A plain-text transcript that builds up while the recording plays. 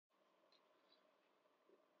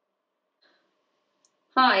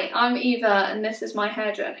Hi, I'm Eva and this is my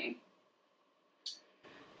hair journey.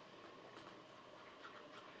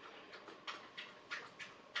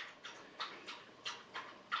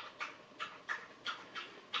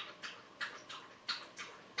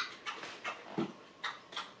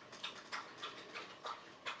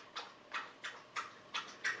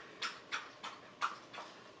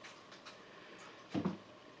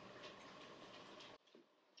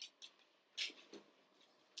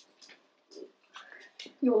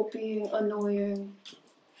 You're being annoying.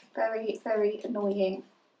 Very, very annoying.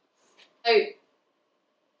 Oh,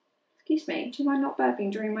 excuse me, do you mind not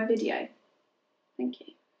burping during my video? Thank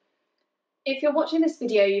you. If you're watching this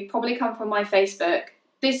video, you've probably come from my Facebook.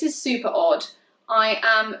 This is super odd. I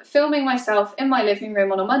am filming myself in my living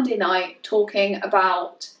room on a Monday night talking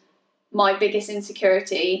about my biggest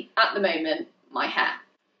insecurity at the moment, my hair.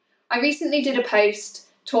 I recently did a post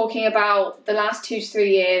talking about the last 2 to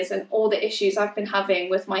 3 years and all the issues I've been having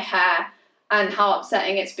with my hair and how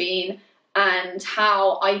upsetting it's been and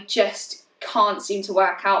how I just can't seem to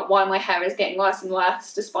work out why my hair is getting worse and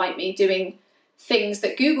worse despite me doing things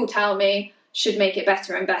that Google tell me should make it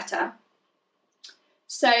better and better.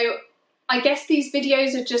 So I guess these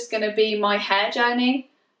videos are just going to be my hair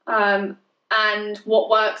journey and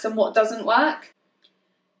what works and what doesn't work.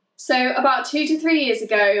 So about 2 to 3 years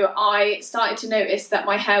ago, I started to notice that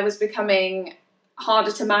my hair was becoming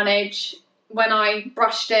harder to manage. When I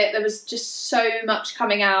brushed it, there was just so much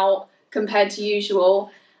coming out compared to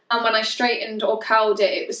usual. And when I straightened or curled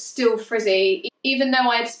it, it was still frizzy, even though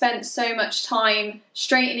I had spent so much time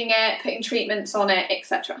straightening it, putting treatments on it,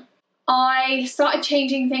 etc. I started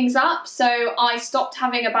changing things up, so I stopped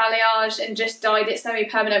having a balayage and just dyed it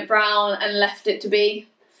semi-permanent brown and left it to be.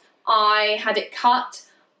 I had it cut.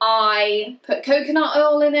 I put coconut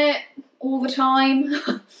oil in it all the time.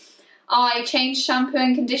 I changed shampoo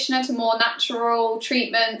and conditioner to more natural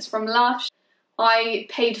treatments from Lush. I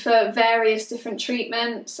paid for various different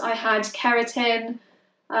treatments. I had keratin,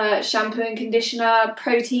 shampoo and conditioner,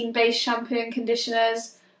 protein-based shampoo and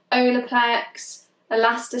conditioners, Olaplex,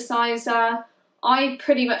 elasticizer. I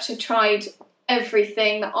pretty much have tried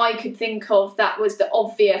everything that I could think of that was the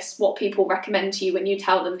obvious what people recommend to you when you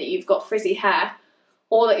tell them that you've got frizzy hair,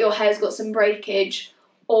 or that your hair's got some breakage,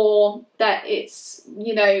 or that it's,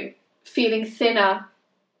 you know, feeling thinner.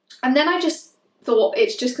 And then I just thought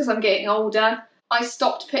it's just because I'm getting older. I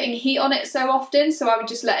stopped putting heat on it so often, so I would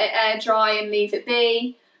just let it air dry and leave it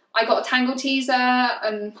be. I got a tangle teaser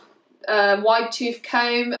and a wide tooth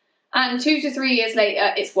comb, and 2 to 3 years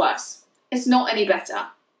later, it's worse. It's not any better.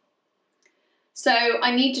 So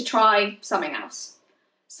I need to try something else.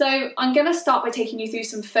 So I'm going to start by taking you through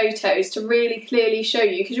some photos to really clearly show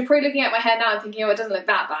you, because you're probably looking at my hair now and thinking, oh, it doesn't look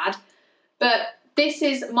that bad. But this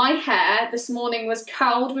is my hair. This morning was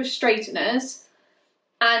curled with straighteners,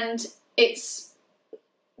 and it's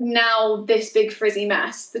now this big frizzy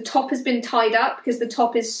mess. The top has been tied up because the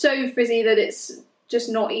top is so frizzy that it's just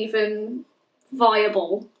not even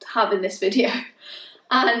viable to have in this video.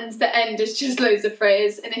 And the end is just loads of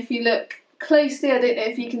frizz. And if you look closely, I don't know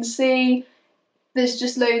if you can see, there's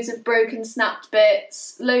just loads of broken, snapped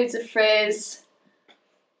bits, loads of frizz.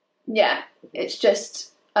 Yeah, it's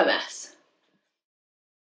just a mess.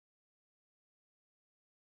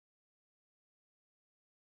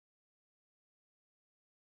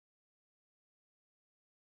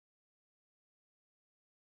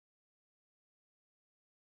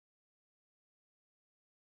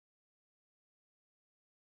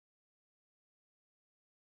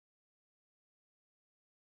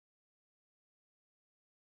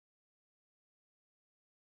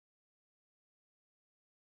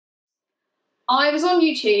 I was on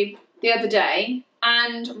YouTube the other day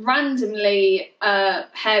and randomly a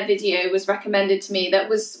hair video was recommended to me that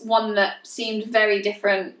was one that seemed very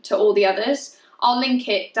different to all the others. I'll link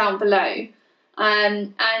it down below.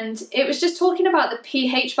 And it was just talking about the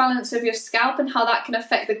pH balance of your scalp and how that can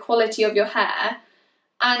affect the quality of your hair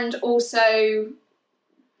and also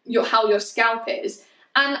how your scalp is.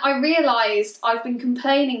 And I realised I've been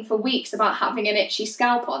complaining for weeks about having an itchy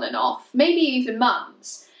scalp on and off, maybe even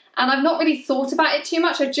months. And I've not really thought about it too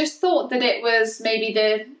much. I just thought that it was maybe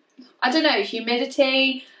I don't know,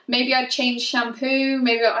 humidity, maybe I'd changed shampoo,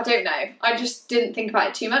 maybe, I don't know. I just didn't think about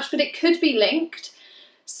it too much, but it could be linked.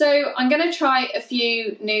 So I'm going to try a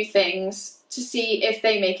few new things to see if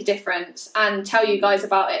they make a difference and tell you guys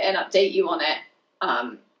about it and update you on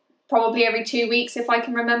it. Probably every 2 weeks if I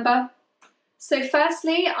can remember. So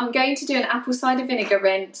firstly, I'm going to do an apple cider vinegar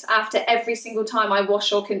rinse after every single time I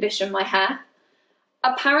wash or condition my hair.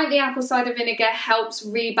 Apparently apple cider vinegar helps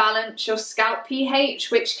rebalance your scalp pH,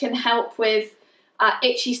 which can help with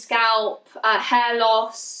itchy scalp, hair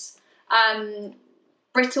loss,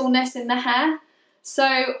 brittleness in the hair. So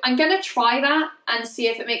I'm going to try that and see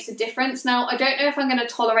if it makes a difference. Now, I don't know if I'm going to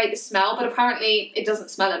tolerate the smell, but apparently it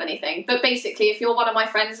doesn't smell of anything. But basically, if you're one of my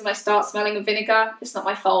friends and I start smelling of vinegar, it's not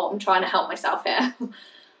my fault. I'm trying to help myself here.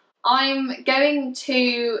 I'm going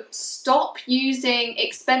to stop using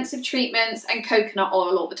expensive treatments and coconut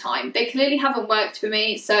oil all the time. They clearly haven't worked for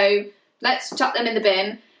me, so let's chuck them in the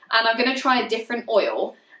bin. And I'm going to try a different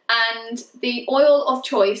oil. And the oil of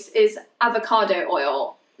choice is avocado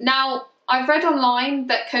oil. Now, I've read online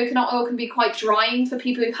that coconut oil can be quite drying for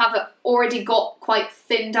people who have already got quite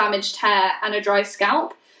thin damaged hair and a dry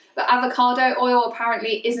scalp, but avocado oil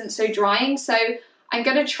apparently isn't so drying, so I'm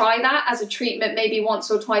going to try that as a treatment maybe once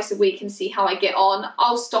or twice a week and see how I get on.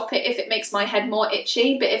 I'll stop it if it makes my head more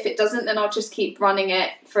itchy, but if it doesn't, then I'll just keep running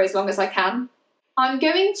it for as long as I can. I'm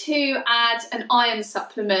going to add an iron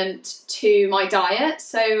supplement to my diet,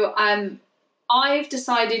 so I've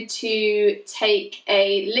decided to take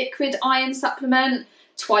a liquid iron supplement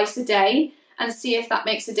twice a day and see if that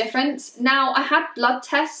makes a difference. Now, I had blood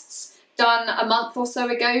tests done a month or so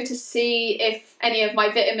ago to see if any of my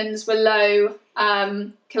vitamins were low,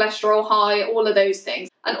 cholesterol high, all of those things,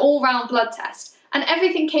 an all-round blood test. And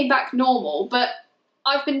everything came back normal, but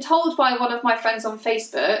I've been told by one of my friends on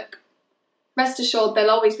Facebook, rest assured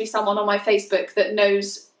there'll always be someone on my Facebook that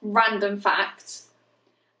knows random facts,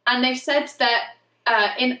 and they've said that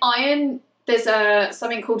in iron there's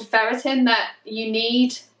something called ferritin that you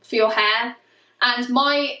need for your hair, and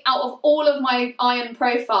out of all of my iron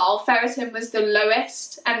profile, ferritin was the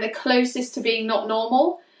lowest and the closest to being not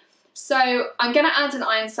normal. So I'm going to add an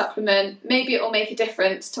iron supplement. Maybe it will make a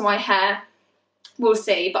difference to my hair, we'll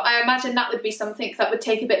see, but I imagine that would be something that would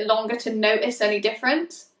take a bit longer to notice any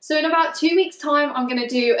difference. So in about 2 weeks time I'm going to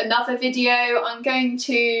do another video. I'm going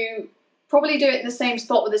to probably do it in the same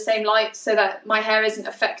spot with the same light so that my hair isn't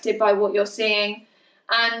affected by what you're seeing.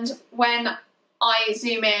 And when I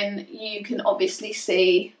zoom in, you can obviously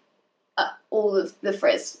see all of the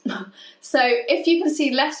frizz. So if you can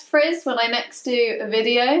see less frizz when I next do a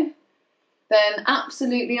video, then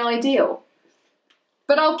absolutely ideal.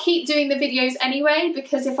 But I'll keep doing the videos anyway,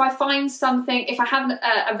 because if I find something, if I have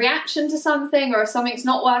a reaction to something, or if something's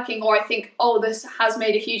not working, or I think, oh, this has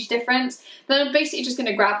made a huge difference, then I'm basically just going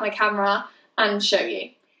to grab my camera and show you.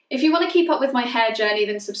 If you want to keep up with my hair journey,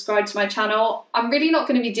 then subscribe to my channel. I'm really not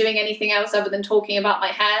going to be doing anything else other than talking about my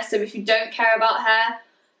hair, so if you don't care about hair,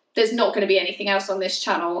 there's not going to be anything else on this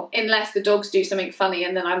channel, unless the dogs do something funny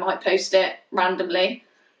and then I might post it randomly.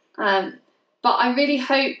 But I really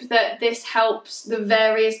hope that this helps the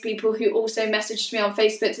various people who also messaged me on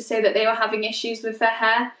Facebook to say that they were having issues with their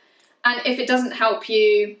hair. And if it doesn't help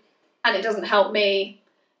you and it doesn't help me,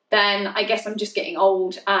 then I guess I'm just getting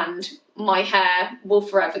old and my hair will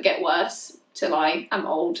forever get worse till I am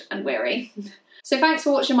old and weary. So thanks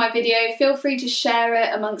for watching my video. Feel free to share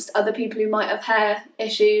it amongst other people who might have hair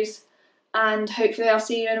issues, and hopefully I'll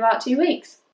see you in about 2 weeks.